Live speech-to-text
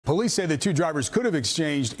Police say the two drivers could have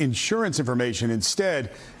exchanged insurance information.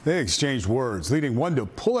 Instead, they exchanged words, leading one to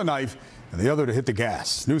pull a knife and the other to hit the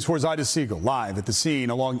gas. News 4's Ida Siegel live at the scene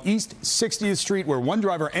along East 60th Street, where one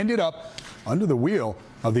driver ended up under the wheel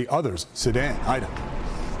of the other's sedan. Ida.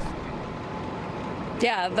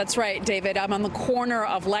 Yeah, that's right, David. I'm on the corner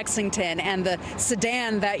of Lexington, and the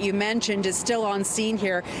sedan that you mentioned is still on scene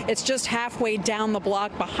here. It's just halfway down the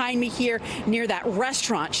block behind me here near that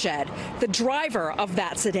restaurant shed. The driver of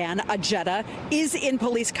that sedan, a Jetta, is in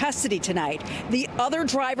police custody tonight. The other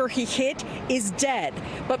driver he hit is dead,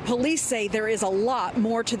 but police say there is a lot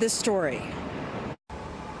more to this story.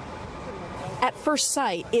 At first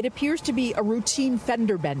sight, it appears to be a routine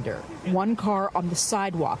fender bender. One car on the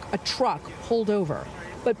sidewalk, a truck pulled over.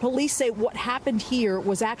 But police say what happened here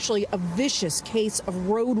was actually a vicious case of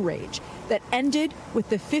road rage that ended with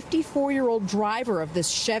the 54-year-old driver of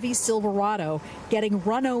this Chevy Silverado getting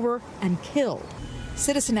run over and killed.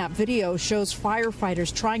 Citizen app video shows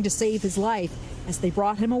firefighters trying to save his life as they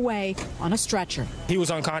brought him away on a stretcher. He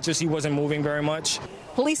was unconscious. He wasn't moving very much.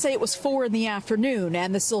 Police say it was 4 in the afternoon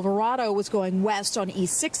and the Silverado was going west on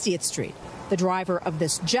East 60th Street. The driver of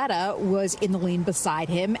this Jetta was in the lane beside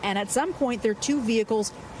him, and at some point their two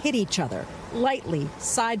vehicles hit each other, lightly,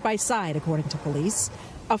 side by side, according to police.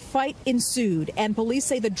 A fight ensued, and police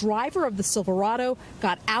say the driver of the Silverado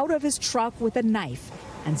got out of his truck with a knife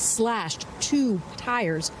and slashed 2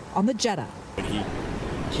 tires on the Jetta. He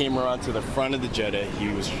came around to the front of the Jetta. He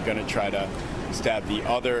was going to try to stab the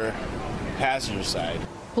other passenger side.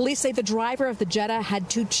 Police say the driver of the Jetta had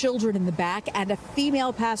 2 children in the back and a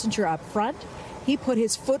female passenger up front. He put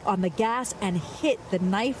his foot on the gas and hit the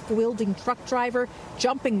knife-wielding truck driver,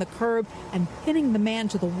 jumping the curb and pinning the man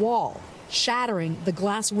to the wall, shattering the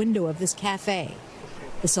glass window of this cafe.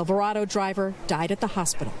 The Silverado driver died at the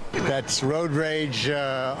hospital. That's road rage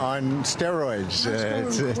on steroids.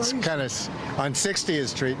 It's kind of on 60th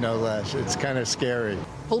Street, no less. It's kind of scary.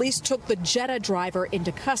 Police took the Jetta driver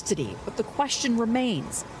into custody, but the question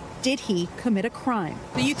remains, did he commit a crime?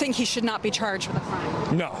 Do you think he should not be charged with a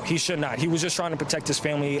crime? No, he should not. He was just trying to protect his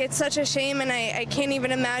family. It's such a shame, and I can't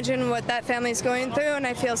even imagine what that family's going through, and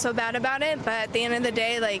I feel so bad about it. But at the end of the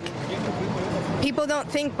day, like, people don't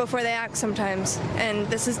think before they act sometimes, and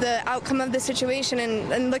this is the outcome of the situation,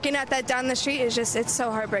 and looking at that down the street is just, it's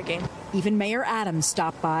so heartbreaking. Even Mayor Adams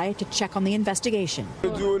stopped by to check on the investigation.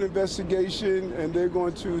 They'll do an investigation, and they're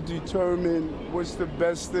going to determine what's the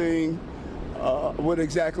best thing, what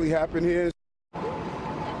exactly happened here.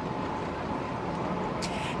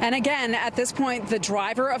 And again, at this point, the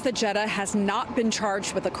driver of the Jetta has not been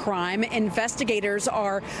charged with a crime. Investigators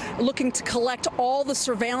are looking to collect all the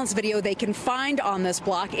surveillance video they can find on this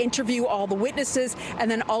block, interview all the witnesses, and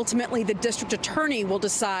then ultimately the district attorney will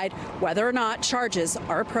decide whether or not charges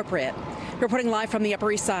are appropriate. Reporting live from the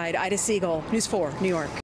Upper East Side, Ida Siegel, News 4, New York.